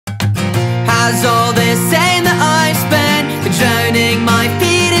Has all this time that I've spent been drowning my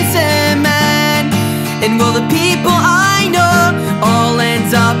feet in cement? And will the people I know all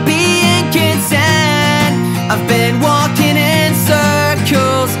end up being content? I've been walking in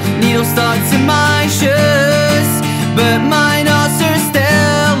circles, needles stuck to my shoes, but my knots are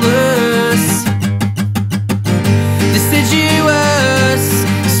still loose. Deciduous,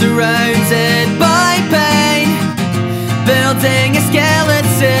 surrounded by pain, building a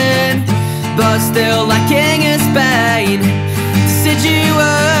skeleton, but still lacking its bane.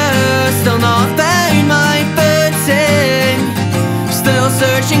 Deciduous, still not found my footing, still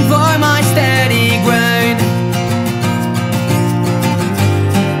searching for my steady ground.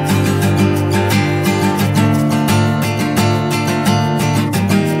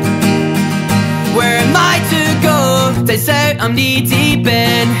 Where am I to go? Days out, I'm knee deep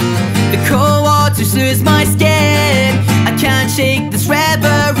in the cold water, soothes my skin. I can't shake this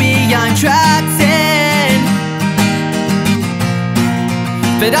reverie I'm trapped in.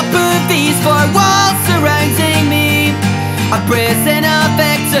 But up of these four walls surrounding me, a prison of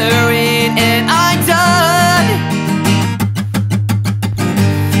victory, and I'm done.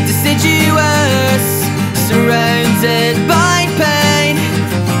 Deciduous, surrounded by pain,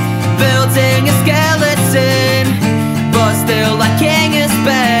 building a skeleton, but still lacking its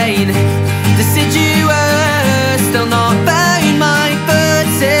bane. Deciduous, still not found my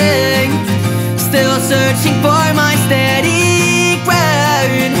footing, still searching for my steady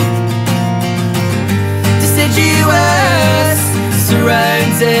ground. Deciduous,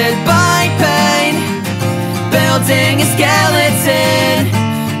 surrounded by pain, building a skeleton,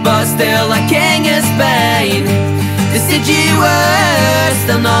 but still lacking its bane. Deciduous,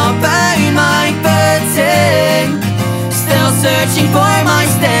 still not found my footing, still searching for my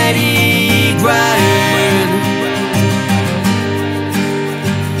steady ground.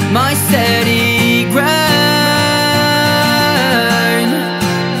 My steady ground.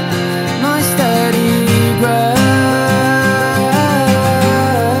 My steady ground.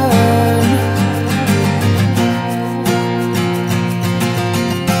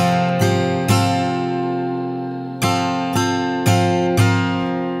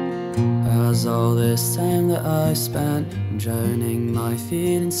 As all this time that I spent drowning my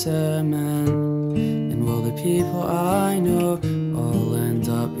feet in cement, and will the people I know all end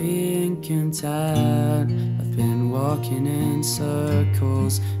up being content? I've been walking in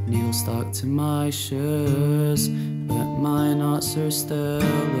circles, needles stuck to my shoes, but my knots are still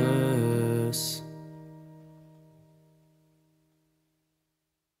loose.